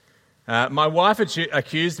My wife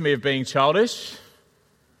accused me of being childish,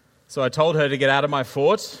 so I told her to get out of my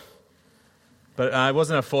fort. But it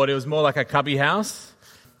wasn't a fort, it was more like a cubby house.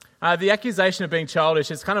 The accusation of being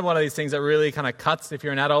childish is kind of one of these things that really kind of cuts if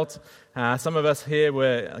you're an adult. Some of us here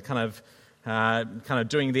were kind of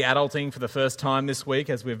doing the adulting for the first time this week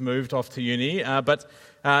as we've moved off to uni. But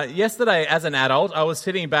yesterday, as an adult, I was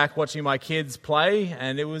sitting back watching my kids play,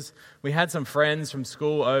 and we had some friends from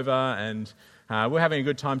school over, and we're having a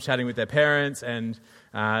good time chatting with their parents, and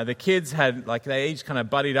the kids they each kind of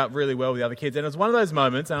buddied up really well with the other kids. And it was one of those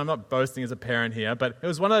moments, and I'm not boasting as a parent here, but it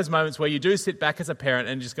was one of those moments where you do sit back as a parent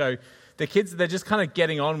and just go, the kids, they're just kind of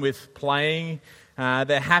getting on with playing.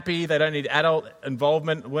 They're happy. They don't need adult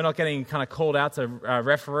involvement. We're not getting kind of called out to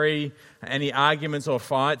referee any arguments or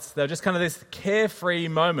fights. They're just kind of this carefree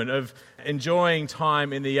moment of enjoying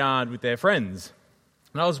time in the yard with their friends.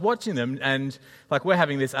 And I was watching them, and we're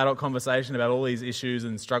having this adult conversation about all these issues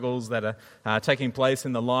and struggles that are taking place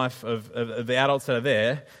in the life of the adults that are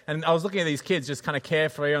there. And I was looking at these kids just kind of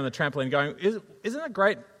carefree on the trampoline going, isn't it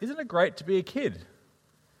great? Isn't it great to be a kid?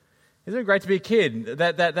 Isn't it great to be a kid?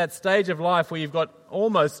 That stage of life where you've got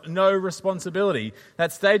almost no responsibility.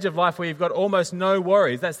 That stage of life where you've got almost no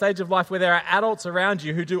worries. That stage of life where there are adults around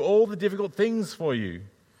you who do all the difficult things for you.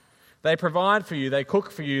 They provide for you, they cook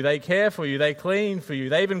for you, they care for you, they clean for you,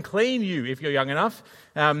 they even clean you if you're young enough.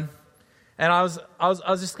 And I was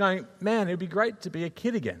just going, man, it would be great to be a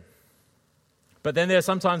kid again. But then there are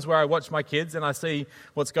some times where I watch my kids and I see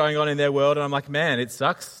what's going on in their world, and I'm like, man, it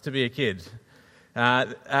sucks to be a kid.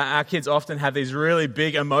 Our kids often have these really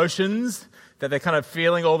big emotions that they're kind of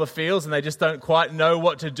feeling all the feels, and they just don't quite know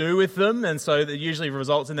what to do with them, and so that usually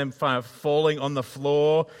results in them kind of falling on the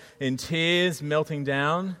floor in tears, melting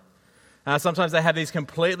down. Sometimes they have these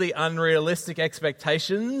completely unrealistic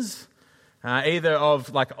expectations, either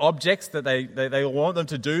of objects that they want them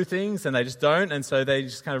to do things and they just don't, and so they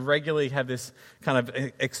just kind of regularly have this kind of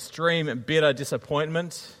extreme bitter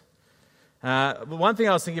disappointment. One thing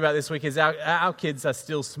I was thinking about this week is our kids are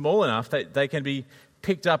still small enough that they can be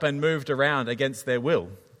picked up and moved around against their will.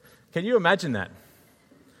 Can you imagine that?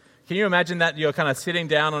 Can you imagine that you're kind of sitting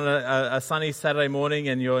down on a sunny Saturday morning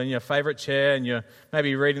and you're in your favourite chair and you're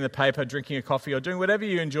maybe reading the paper, drinking a coffee or doing whatever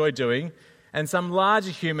you enjoy doing, and some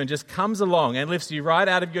larger human just comes along and lifts you right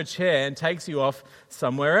out of your chair and takes you off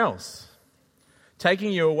somewhere else,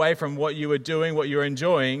 taking you away from what you were doing, what you were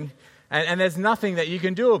enjoying, and there's nothing that you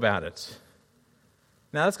can do about it.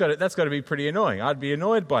 Now that's got to be pretty annoying. I'd be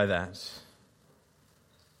annoyed by that.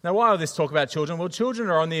 Now, why all this talk about children? Well, children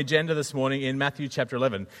are on the agenda this morning in Matthew chapter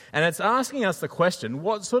 11. And it's asking us the question,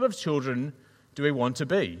 what sort of children do we want to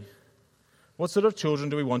be? What sort of children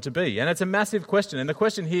do we want to be? And it's a massive question. And the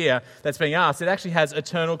question here that's being asked, it actually has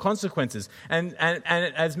eternal consequences. And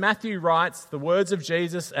as Matthew writes the words of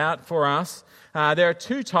Jesus out for us, there are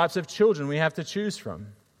two types of children we have to choose from.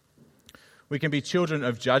 We can be children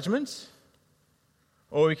of judgment,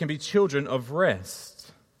 or we can be children of rest.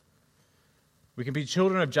 We can be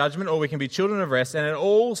children of judgment, or we can be children of rest, and it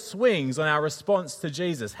all swings on our response to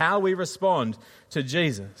Jesus, how we respond to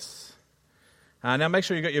Jesus. Now make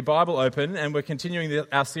sure you've got your Bible open, and we're continuing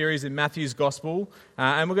our series in Matthew's Gospel,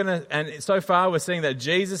 and so far we're seeing that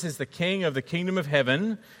Jesus is the King of the Kingdom of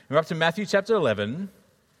Heaven. We're up to Matthew chapter 11.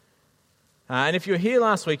 And if you were here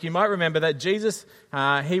last week, you might remember that Jesus,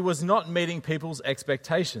 he was not meeting people's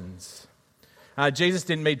expectations. Jesus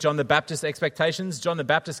didn't meet John the Baptist's expectations. John the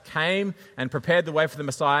Baptist came and prepared the way for the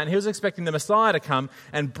Messiah, and he was expecting the Messiah to come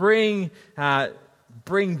and bring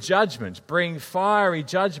judgment, bring fiery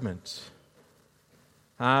judgment.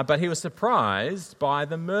 But he was surprised by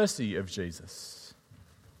the mercy of Jesus.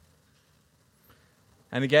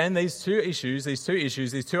 And again, these two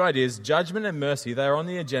ideas, judgment and mercy, they are on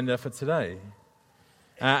the agenda for today.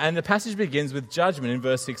 And the passage begins with judgment in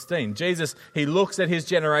verse 16. Jesus, he looks at his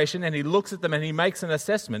generation and he looks at them and he makes an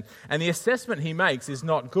assessment. And the assessment he makes is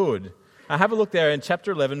not good. Have a look there in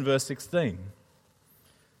chapter 11, verse 16.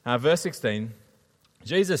 Verse 16,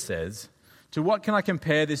 Jesus says, "To what can I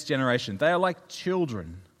compare this generation? They are like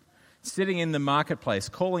children, sitting in the marketplace,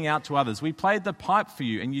 calling out to others. We played the pipe for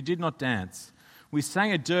you and you did not dance. We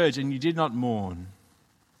sang a dirge and you did not mourn."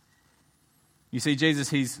 You see, Jesus,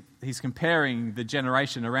 he's comparing the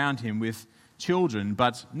generation around him with children,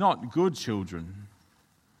 but not good children.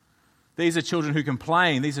 These are children who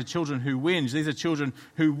complain. These are children who whinge. These are children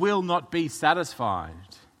who will not be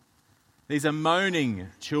satisfied. These are moaning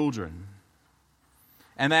children.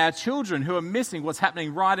 And they are children who are missing what's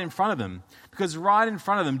happening right in front of them. Because right in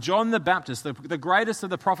front of them, John the Baptist, the greatest of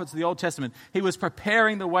the prophets of the Old Testament, he was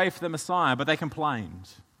preparing the way for the Messiah, but they complained.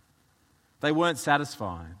 They weren't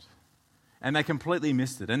satisfied. And they completely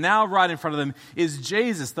missed it. And now right in front of them is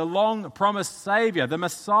Jesus, the long-promised Savior, the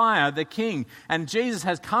Messiah, the King. And Jesus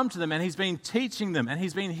has come to them and he's been teaching them and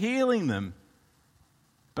he's been healing them.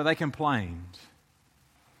 But they complained.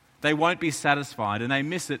 They won't be satisfied and they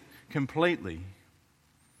miss it completely.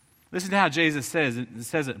 Listen to how Jesus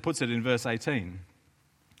puts it in verse 18.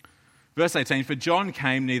 Verse 18, for John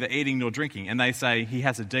came neither eating nor drinking, and they say he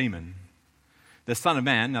has a demon. The Son of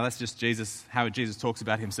Man, now that's just Jesus, how Jesus talks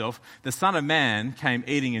about himself. The Son of Man came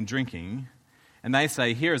eating and drinking, and they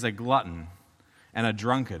say, here is a glutton and a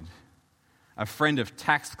drunkard, a friend of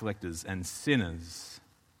tax collectors and sinners.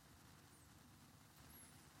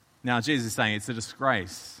 Now Jesus is saying it's a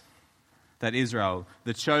disgrace that Israel,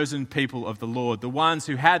 the chosen people of the Lord, the ones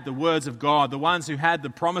who had the words of God, the ones who had the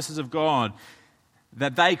promises of God,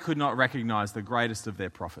 that they could not recognize the greatest of their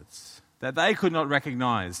prophets, that they could not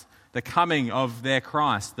recognize the coming of their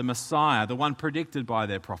Christ, the Messiah, the one predicted by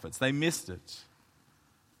their prophets. They missed it.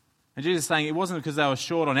 And Jesus is saying it wasn't because they were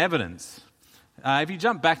short on evidence. If you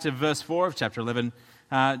jump back to verse 4 of chapter 11,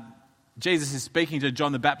 Jesus is speaking to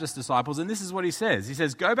John the Baptist's disciples, and this is what he says. He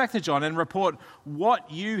says, go back to John and report what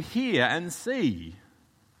you hear and see.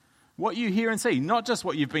 What you hear and see. Not just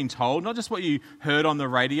what you've been told, not just what you heard on the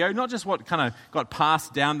radio, not just what kind of got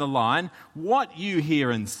passed down the line. What you hear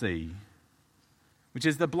and see. Which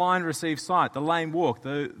is the blind receive sight, the lame walk,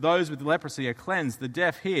 those with leprosy are cleansed, the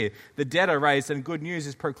deaf hear, the dead are raised, and good news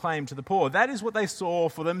is proclaimed to the poor. That is what they saw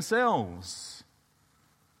for themselves.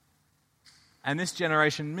 And this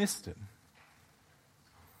generation missed it.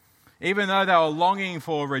 Even though they were longing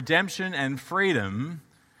for redemption and freedom,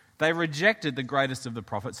 they rejected the greatest of the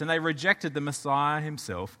prophets, and they rejected the Messiah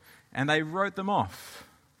himself, and they wrote them off.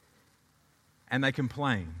 And they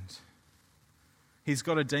complained. He's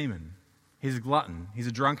got a demon. He's a glutton. He's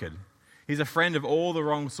a drunkard. He's a friend of all the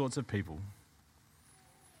wrong sorts of people.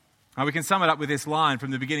 Now, we can sum it up with this line from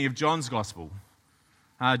the beginning of John's Gospel.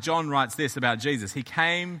 John writes this about Jesus. He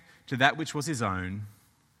came to that which was his own,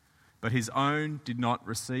 but his own did not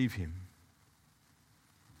receive him.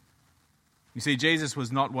 You see, Jesus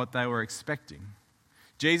was not what they were expecting.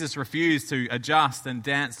 Jesus refused to adjust and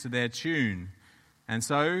dance to their tune, and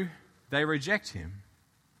so they reject him.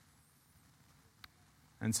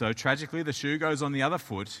 And so, tragically, the shoe goes on the other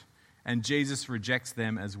foot, and Jesus rejects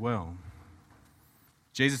them as well.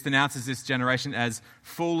 Jesus denounces this generation as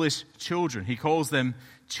foolish children. He calls them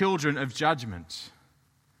children of judgment.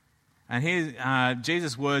 And here,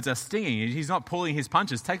 Jesus' words are stinging. He's not pulling his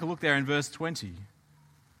punches. Take a look there in verse 20.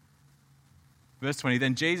 Verse 20,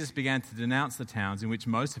 then Jesus began to denounce the towns in which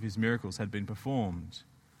most of his miracles had been performed,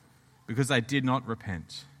 because they did not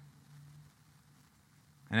repent.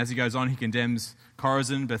 And as he goes on, he condemns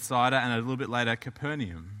Chorazin, Bethsaida, and a little bit later,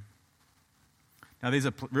 Capernaum. Now, these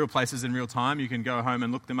are real places in real time. You can go home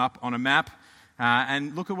and look them up on a map.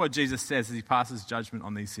 And look at what Jesus says as he passes judgment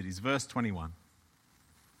on these cities. Verse 21.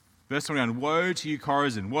 Verse 21, woe to you,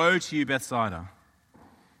 Chorazin! Woe to you, Bethsaida!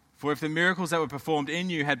 For if the miracles that were performed in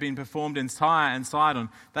you had been performed in Tyre and Sidon,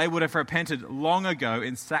 they would have repented long ago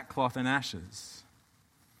in sackcloth and ashes.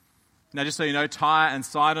 Now, just so you know, Tyre and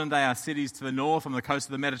Sidon, they are cities to the north on the coast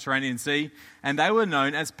of the Mediterranean Sea, and they were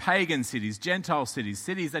known as pagan cities, Gentile cities,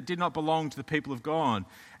 cities that did not belong to the people of God.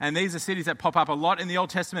 And these are cities that pop up a lot in the Old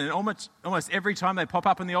Testament, and almost every time they pop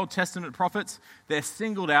up in the Old Testament prophets, they're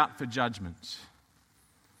singled out for judgment.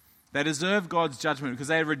 They deserve God's judgment because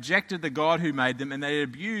they had rejected the God who made them, and they had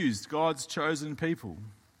abused God's chosen people.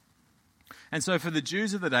 And so for the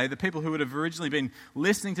Jews of the day, the people who would have originally been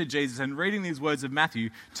listening to Jesus and reading these words of Matthew,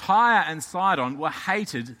 Tyre and Sidon were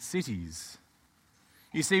hated cities.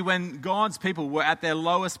 You see, when God's people were at their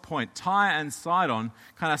lowest point, Tyre and Sidon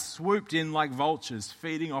kind of swooped in like vultures,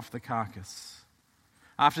 feeding off the carcass.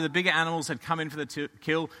 After the bigger animals had come in for the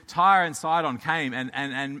kill, Tyre and Sidon came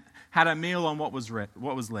and had a meal on what was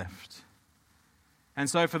left. And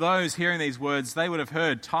so for those hearing these words, they would have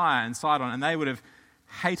heard Tyre and Sidon, and they would have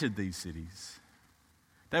hated these cities.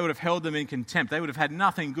 They would have held them in contempt. They would have had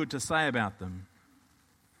nothing good to say about them.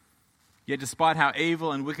 Yet despite how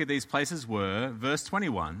evil and wicked these places were, verse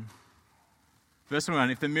 21,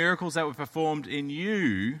 if the miracles that were performed in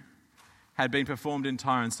you had been performed in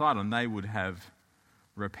Tyre and Sidon, they would have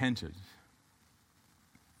repented.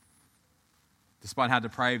 Despite how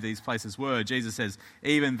depraved these places were, Jesus says,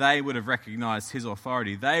 even they would have recognized his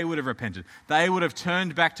authority. They would have repented. They would have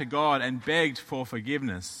turned back to God and begged for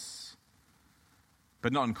forgiveness.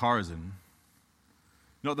 But not in Chorazin.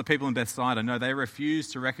 Not the people in Bethsaida. No, they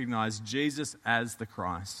refused to recognize Jesus as the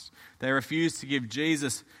Christ. They refused to give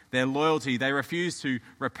Jesus their loyalty. They refused to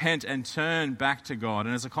repent and turn back to God.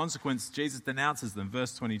 And as a consequence, Jesus denounces them.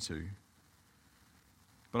 Verse 22.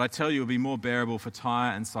 But I tell you, it will be more bearable for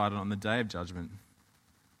Tyre and Sidon on the day of judgment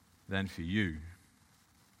than for you.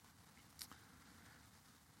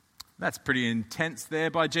 That's pretty intense there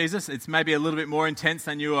by Jesus. It's maybe a little bit more intense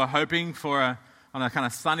than you were hoping for on a kind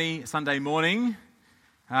of sunny Sunday morning.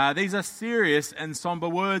 These are serious and somber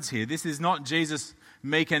words here. This is not Jesus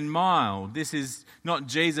meek and mild. This is not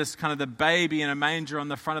Jesus kind of the baby in a manger on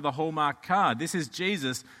the front of the Hallmark card. This is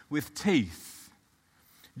Jesus with teeth.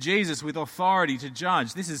 Jesus with authority to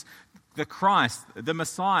judge. This is the Christ, the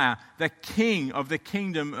Messiah, the King of the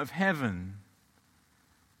kingdom of heaven.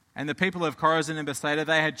 And the people of Chorazin and Bethsaida,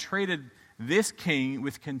 they had treated this king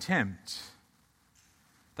with contempt.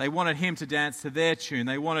 They wanted him to dance to their tune.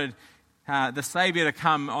 They wanted the Saviour to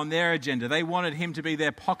come on their agenda. They wanted him to be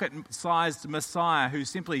their pocket-sized Messiah who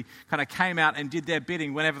simply kind of came out and did their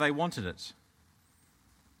bidding whenever they wanted it.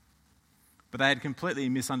 But they had completely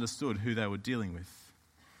misunderstood who they were dealing with.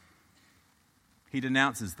 He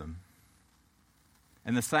denounces them.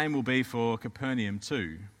 And the same will be for Capernaum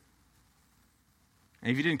too.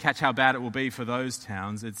 And if you didn't catch how bad it will be for those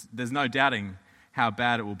towns, there's no doubting how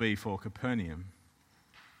bad it will be for Capernaum.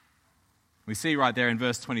 We see right there in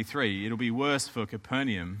verse 23, it'll be worse for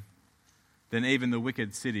Capernaum than even the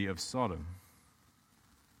wicked city of Sodom.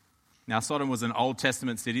 Now, Sodom was an Old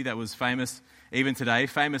Testament city that was famous even today,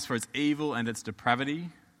 famous for its evil and its depravity,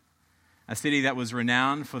 a city that was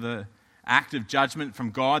renowned for the act of judgment from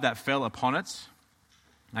God that fell upon it.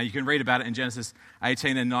 Now, you can read about it in Genesis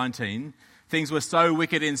 18 and 19. Things were so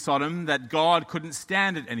wicked in Sodom that God couldn't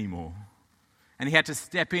stand it anymore. And he had to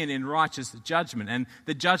step in righteous judgment. And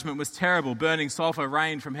the judgment was terrible. Burning sulfur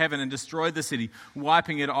rained from heaven and destroyed the city,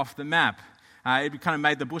 wiping it off the map. It kind of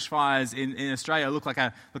made the bushfires in Australia look like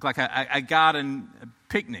a garden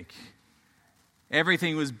picnic.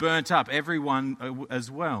 Everything was burnt up, everyone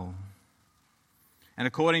as well. And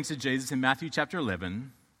according to Jesus in Matthew chapter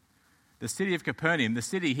 11, the city of Capernaum, the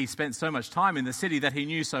city he spent so much time in, the city that he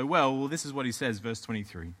knew so well, this is what he says, verse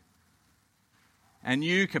 23. And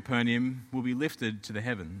you, Capernaum, will be lifted to the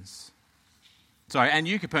heavens. And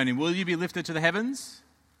you, Capernaum, will you be lifted to the heavens?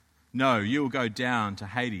 No, you will go down to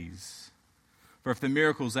Hades. For if the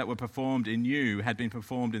miracles that were performed in you had been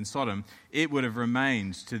performed in Sodom, it would have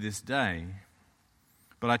remained to this day.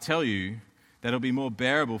 But I tell you that it will be more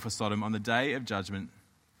bearable for Sodom on the day of judgment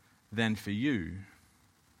than for you.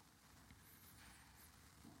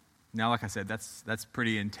 Now, like I said, that's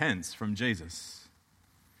pretty intense from Jesus.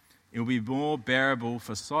 It will be more bearable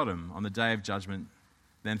for Sodom on the day of judgment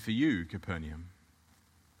than for you, Capernaum.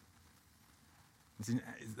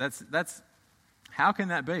 How can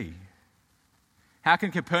that be? How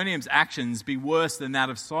can Capernaum's actions be worse than that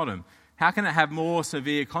of Sodom? How can it have more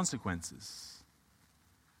severe consequences?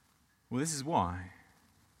 Well, this is why.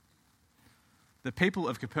 The people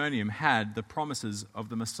of Capernaum had the promises of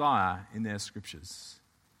the Messiah in their scriptures.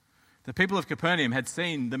 The people of Capernaum had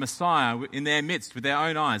seen the Messiah in their midst with their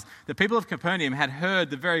own eyes. The people of Capernaum had heard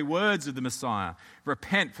the very words of the Messiah.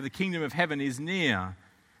 Repent, for the kingdom of heaven is near.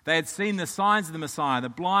 They had seen the signs of the Messiah. The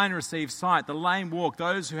blind receive sight, the lame walk,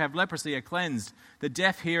 those who have leprosy are cleansed, the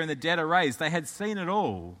deaf hear and the dead are raised. They had seen it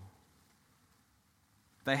all.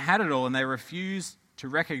 They had it all and they refused to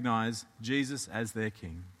recognize Jesus as their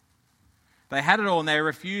king. They had it all and they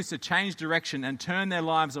refused to change direction and turn their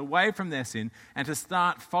lives away from their sin and to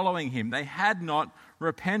start following him. They had not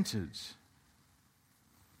repented.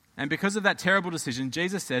 And because of that terrible decision,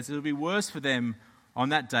 Jesus says it will be worse for them on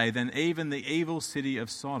that day than even the evil city of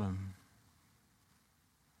Sodom.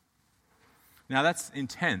 Now that's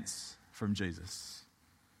intense from Jesus.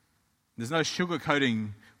 There's no sugarcoating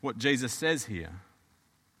what Jesus says here.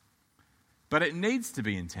 But it needs to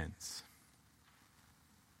be intense.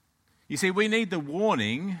 You see, we need the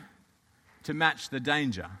warning to match the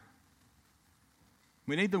danger.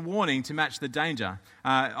 We need the warning to match the danger.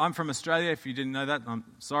 I'm from Australia, if you didn't know that. I'm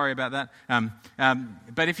sorry about that.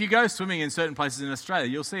 But if you go swimming in certain places in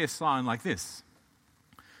Australia, you'll see a sign like this.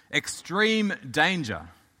 Extreme danger.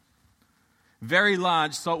 Very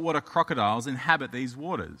large saltwater crocodiles inhabit these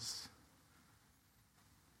waters.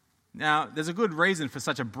 Now, there's a good reason for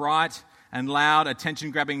such a bright and loud,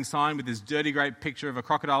 attention-grabbing sign with this dirty, great picture of a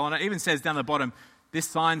crocodile on it. It even says down the bottom, this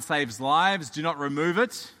sign saves lives, do not remove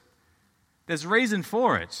it. There's reason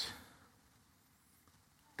for it.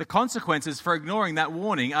 The consequences for ignoring that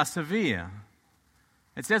warning are severe.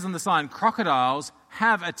 It says on the sign, crocodiles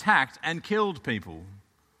have attacked and killed people.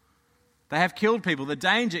 They have killed people. The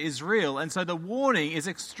danger is real, and so the warning is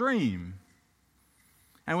extreme.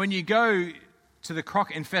 And when you go to the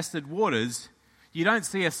croc-infested waters, you don't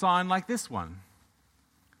see a sign like this one.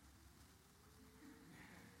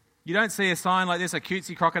 You don't see a sign like this, a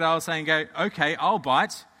cutesy crocodile saying, "Go, okay, I'll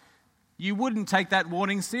bite." You wouldn't take that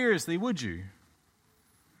warning seriously, would you?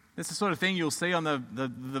 That's the sort of thing you'll see on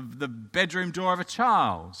the bedroom door of a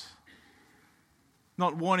child,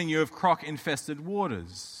 not warning you of croc-infested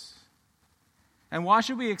waters. And why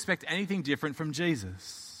should we expect anything different from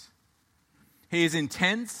Jesus? He is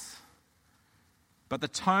intense, but the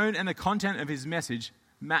tone and the content of his message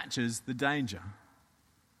matches the danger.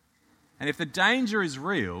 And if the danger is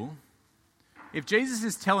real, if Jesus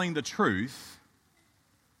is telling the truth,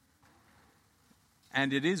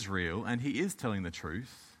 and it is real, and he is telling the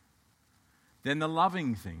truth, then the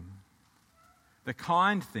loving thing, the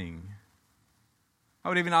kind thing, I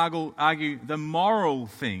would even argue the moral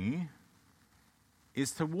thing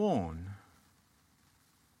is to warn.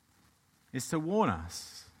 Is to warn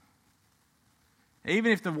us.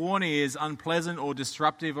 Even if the warning is unpleasant or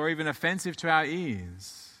disruptive or even offensive to our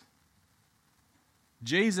ears.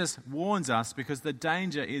 Jesus warns us because the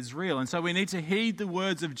danger is real. And so we need to heed the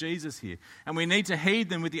words of Jesus here. And we need to heed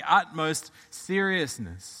them with the utmost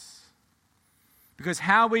seriousness. Because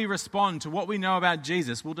how we respond to what we know about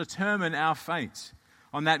Jesus will determine our fate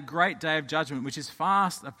on that great day of judgment, which is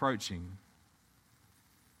fast approaching.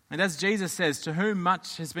 And as Jesus says, to whom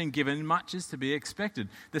much has been given, much is to be expected.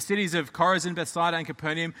 The cities of Chorazin, Bethsaida, and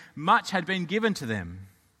Capernaum, much had been given to them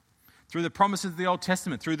through the promises of the Old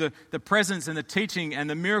Testament, through the presence and the teaching and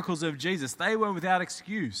the miracles of Jesus. They were without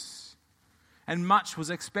excuse. And much was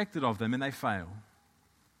expected of them, and they fail.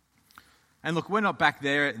 And look, we're not back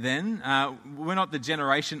there then. We're not the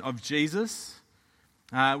generation of Jesus.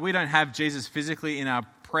 We don't have Jesus physically in our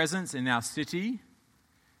presence, in our city.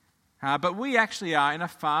 But we actually are in a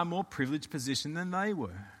far more privileged position than they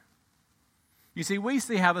were. You see, we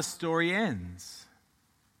see how the story ends.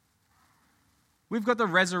 We've got the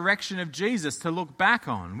resurrection of Jesus to look back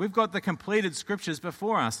on. We've got the completed scriptures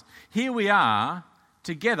before us. Here we are,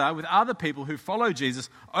 together with other people who follow Jesus,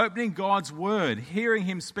 opening God's word, hearing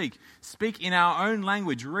him speak in our own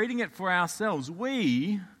language, reading it for ourselves.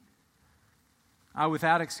 We are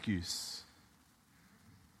without excuse.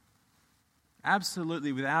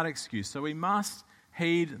 Absolutely without excuse. So we must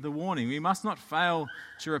heed the warning. We must not fail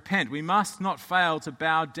to repent. We must not fail to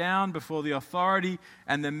bow down before the authority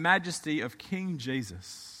and the majesty of King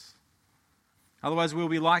Jesus. Otherwise, we'll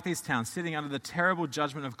be like these towns, sitting under the terrible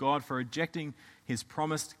judgment of God for rejecting his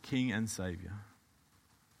promised King and Savior.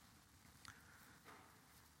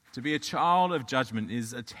 To be a child of judgment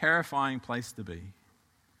is a terrifying place to be.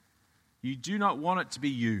 You do not want it to be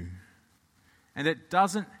you. And it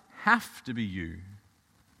doesn't have to be you.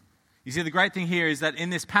 You see, the great thing here is that in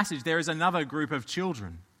this passage there is another group of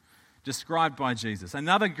children described by Jesus.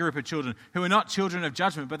 Another group of children who are not children of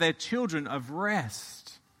judgment, but they're children of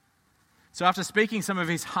rest. So after speaking some of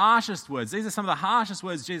his harshest words, these are some of the harshest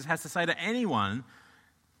words Jesus has to say to anyone.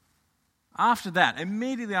 After that,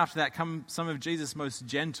 immediately after that, come some of Jesus' most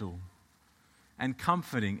gentle and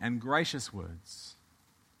comforting and gracious words.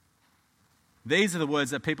 These are the words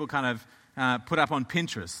that people kind of put up on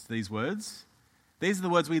Pinterest, these words. These are the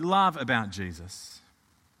words we love about Jesus.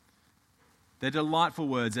 They're delightful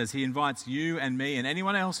words as he invites you and me and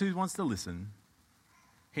anyone else who wants to listen.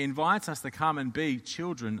 He invites us to come and be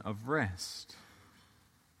children of rest.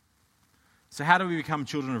 So how do we become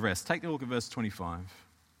children of rest? Take a look at verse 25.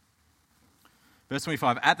 Verse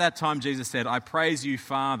 25, at that time Jesus said, I praise you,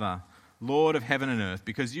 Father, Lord of heaven and earth,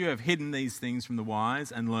 because you have hidden these things from the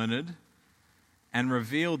wise and learned and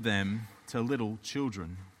revealed them to little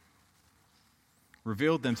children.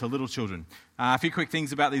 Revealed them to little children. A few quick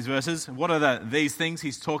things about these verses. What are these things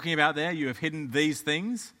he's talking about there? You have hidden these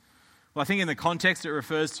things. Well, I think in the context it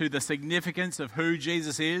refers to the significance of who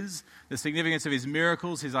Jesus is, the significance of his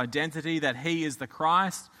miracles, his identity, that he is the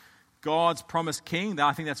Christ, God's promised king.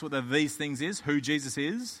 I think that's what these things is, who Jesus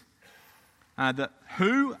is.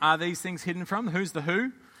 Who are these things hidden from? Who's the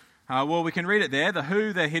who? Well, we can read it there. The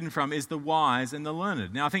who they're hidden from is the wise and the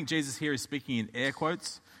learned. Now, I think Jesus here is speaking in air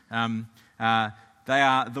quotes. They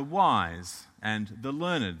are the wise and the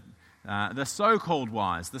learned, the so-called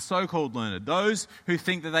wise, the so-called learned, those who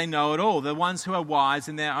think that they know it all, the ones who are wise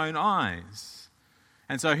in their own eyes.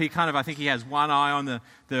 And so I think he has one eye on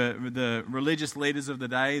the religious leaders of the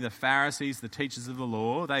day, the Pharisees, the teachers of the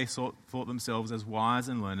law. They thought themselves as wise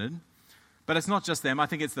and learned. But it's not just them. I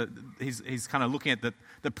think he's kind of looking at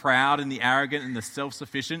the proud and the arrogant and the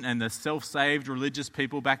self-sufficient and the self-saved religious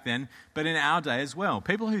people back then, but in our day as well.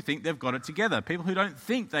 People who think they've got it together. People who don't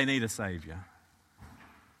think they need a Savior.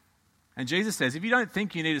 And Jesus says, if you don't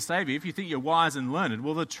think you need a Savior, if you think you're wise and learned,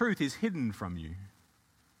 well, the truth is hidden from you.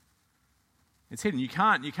 It's hidden. You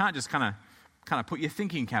can't just kind of put your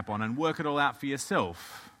thinking cap on and work it all out for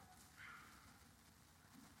yourself.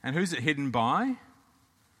 And who's it hidden by?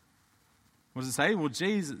 What does it say? Well,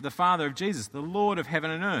 Jesus, the Father of Jesus, the Lord of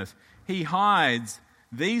heaven and earth. He hides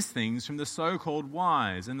these things from the so-called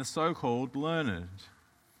wise and the so-called learned.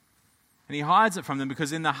 And he hides it from them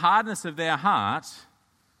because in the hardness of their heart,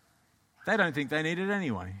 they don't think they need it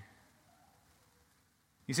anyway.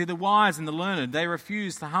 You see, the wise and the learned, they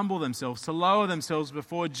refuse to humble themselves, to lower themselves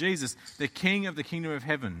before Jesus, the King of the kingdom of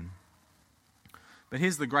heaven. But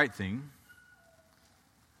here's the great thing.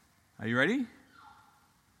 Are you ready?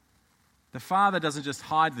 The Father doesn't just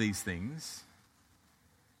hide these things,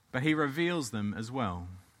 but he reveals them as well.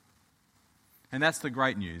 And that's the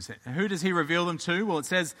great news. Who does he reveal them to? Well, it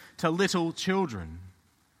says to little children.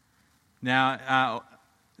 Now,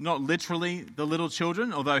 not literally the little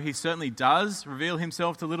children, although he certainly does reveal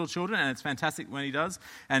himself to little children, and it's fantastic when he does.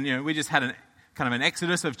 And, we just had an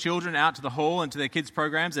exodus of children out to the hall and to their kids'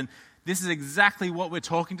 programs, and this is exactly what we're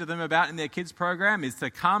talking to them about in their kids' program, is to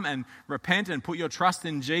come and repent and put your trust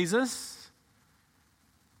in Jesus.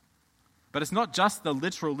 But it's not just the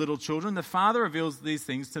literal little children. The Father reveals these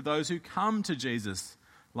things to those who come to Jesus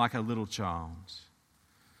like a little child.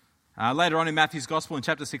 Later on in Matthew's Gospel in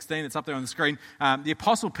chapter 16, it's up there on the screen, the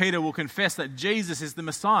Apostle Peter will confess that Jesus is the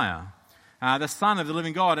Messiah, the Son of the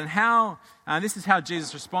living God. And this is how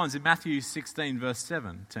Jesus responds in Matthew 16, verse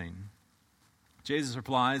 17. Jesus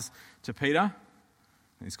replies to Peter.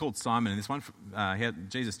 He's called Simon in this one.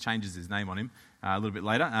 Jesus changes his name on him a little bit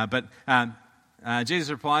later. But Jesus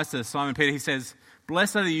replies to Simon Peter. He says,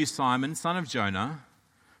 "Blessed are you, Simon, son of Jonah,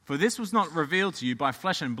 for this was not revealed to you by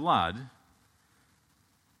flesh and blood.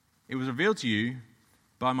 It was revealed to you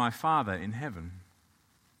by my Father in heaven."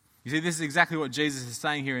 You see, this is exactly what Jesus is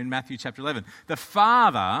saying here in Matthew chapter 11. The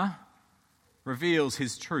Father reveals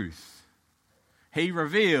his truth. He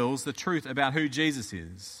reveals the truth about who Jesus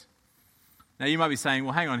is. Now, you might be saying,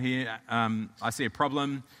 well, hang on here. I see a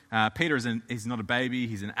problem. Peter he's not a baby.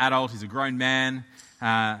 He's an adult. He's a grown man.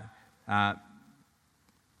 But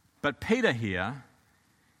Peter here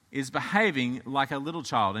is behaving like a little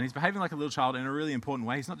child. And he's behaving like a little child in a really important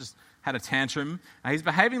way. He's not just had a tantrum. He's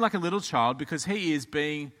behaving like a little child because he is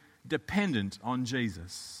being dependent on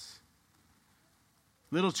Jesus.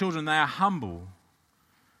 Little children, they are humble.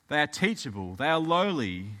 They are teachable. They are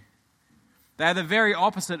lowly. They are the very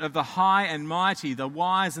opposite of the high and mighty, the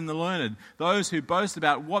wise and the learned, those who boast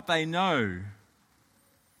about what they know.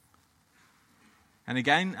 And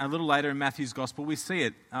again, a little later in Matthew's Gospel, we see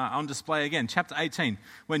it on display again. Chapter 18,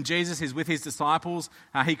 when Jesus is with his disciples,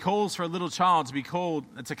 he calls for a little child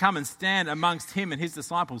to come and stand amongst him and his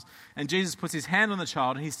disciples. And Jesus puts his hand on the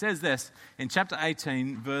child, and he says this in chapter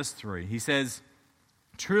 18, verse 3. He says,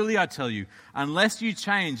 "Truly I tell you, unless you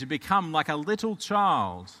change and become like a little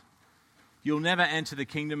child, you'll never enter the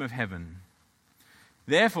kingdom of heaven.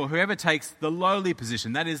 Therefore, whoever takes the lowly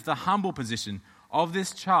position, that is the humble position of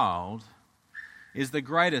this child, is the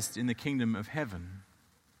greatest in the kingdom of heaven."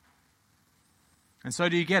 And so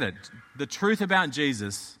do you get it? The truth about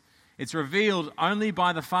Jesus, it's revealed only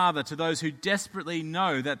by the Father to those who desperately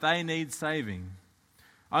know that they need saving.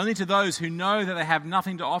 Only to those who know that they have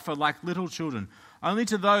nothing to offer like little children. Only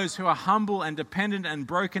to those who are humble and dependent and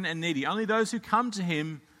broken and needy. Only those who come to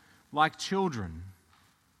him like children.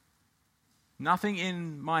 "Nothing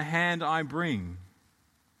in my hand I bring."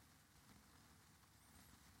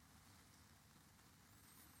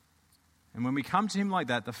 And when we come to him like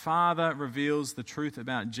that, the Father reveals the truth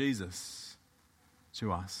about Jesus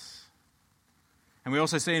to us. And we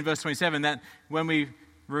also see in verse 27 that when we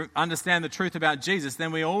understand the truth about Jesus,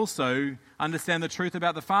 then we also understand the truth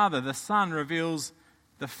about the Father. The Son reveals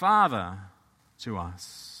the Father to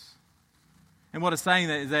us. And what it's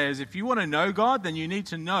saying there is if you want to know God, then you need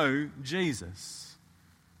to know Jesus.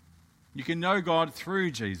 You can know God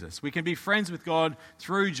through Jesus. We can be friends with God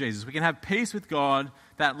through Jesus. We can have peace with God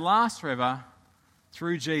that lasts forever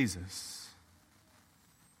through Jesus.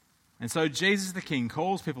 And so Jesus the King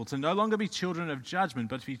calls people to no longer be children of judgment,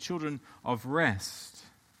 but to be children of rest.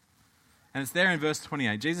 And it's there in verse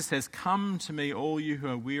 28. Jesus says, "Come to me, all you who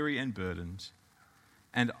are weary and burdened,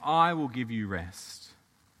 and I will give you rest.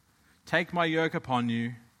 Take my yoke upon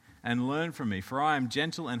you and learn from me, for I am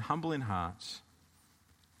gentle and humble in heart,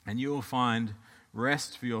 and you will find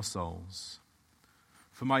rest for your souls.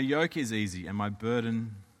 For my yoke is easy and my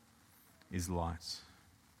burden is light."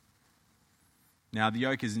 Now, the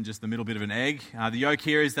yoke isn't just the middle bit of an egg. The yoke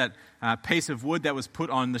here is that piece of wood that was put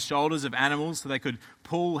on the shoulders of animals so they could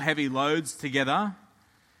pull heavy loads together.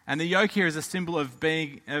 And the yoke here is a symbol of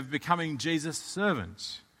becoming Jesus'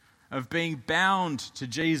 servant, of being bound to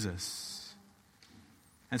Jesus.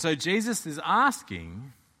 And so Jesus is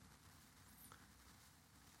asking,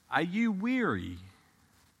 are you weary?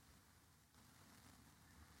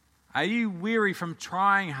 Are you weary from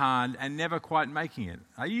trying hard and never quite making it?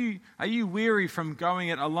 Are you weary from going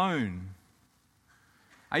it alone?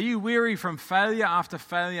 Are you weary from failure after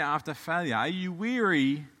failure after failure? Are you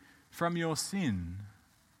weary from your sin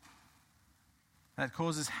that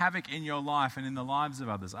causes havoc in your life and in the lives of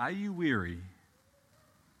others? Are you weary?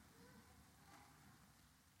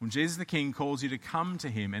 Well, Jesus the King calls you to come to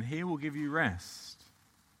him and he will give you rest.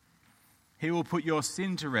 He will put your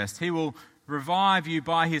sin to rest. He will revive you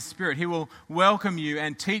by his Spirit. He will welcome you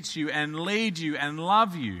and teach you and lead you and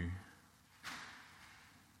love you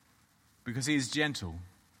because he is gentle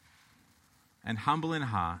and humble in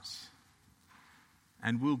heart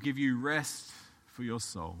and will give you rest for your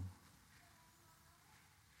soul.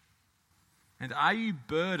 And are you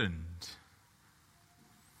burdened?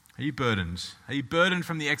 Are you burdened? Are you burdened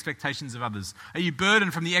from the expectations of others? Are you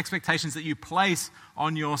burdened from the expectations that you place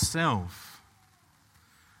on yourself?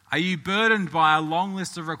 Are you burdened by a long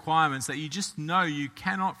list of requirements that you just know you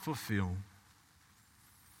cannot fulfill?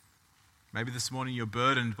 Maybe this morning you're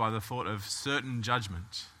burdened by the thought of certain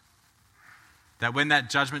judgment. That when that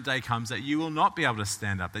judgment day comes, that you will not be able to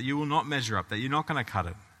stand up, that you will not measure up, that you're not going to cut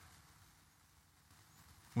it.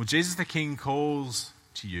 Well, Jesus the King calls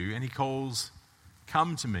to you and he calls,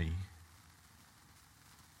 "Come to me,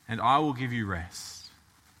 and I will give you rest."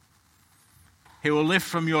 He will lift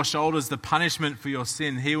from your shoulders the punishment for your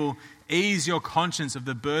sin. He will ease your conscience of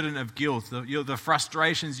the burden of guilt, the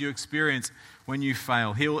frustrations you experience when you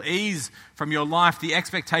fail. He will ease from your life the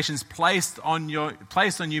expectations placed on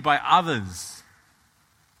you by others.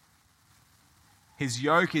 His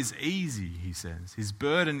yoke is easy, he says. His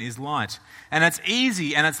burden is light. And it's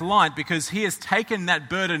easy and it's light because he has taken that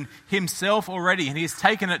burden himself already, and he has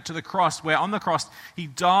taken it to the cross, where on the cross he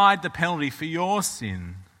died the penalty for your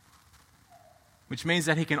sin, which means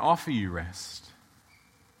that he can offer you rest.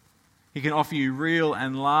 He can offer you real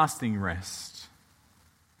and lasting rest.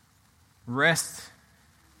 Rest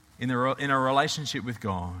in a relationship with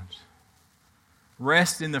God.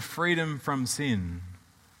 Rest in the freedom from sin.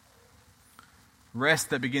 Rest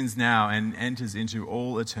that begins now and enters into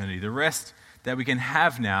all eternity. The rest that we can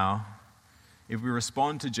have now if we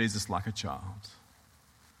respond to Jesus like a child.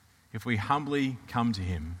 If we humbly come to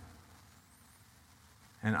him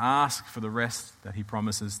and ask for the rest that he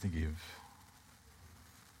promises to give.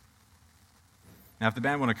 Now, if the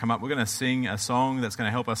band want to come up, we're going to sing a song that's going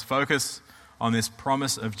to help us focus on this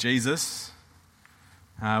promise of Jesus.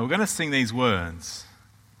 We're going to sing these words.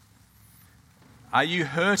 Are you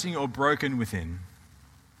hurting or broken within?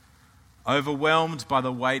 Overwhelmed by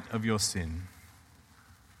the weight of your sin?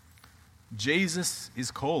 Jesus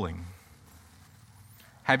is calling.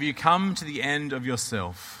 Have you come to the end of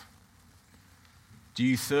yourself? Do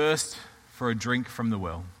you thirst for a drink from the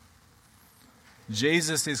well?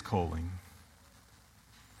 Jesus is calling.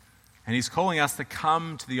 And he's calling us to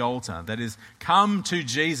come to the altar. That is, come to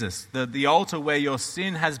Jesus, the altar where your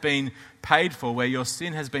sin has been paid for, where your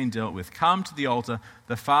sin has been dealt with. Come to the altar.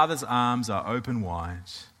 The Father's arms are open wide.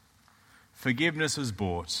 Forgiveness was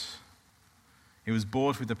bought. It was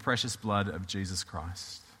bought with the precious blood of Jesus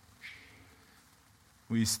Christ.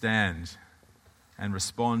 Will you stand and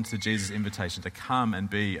respond to Jesus' invitation to come and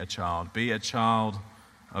be a child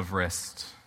of rest?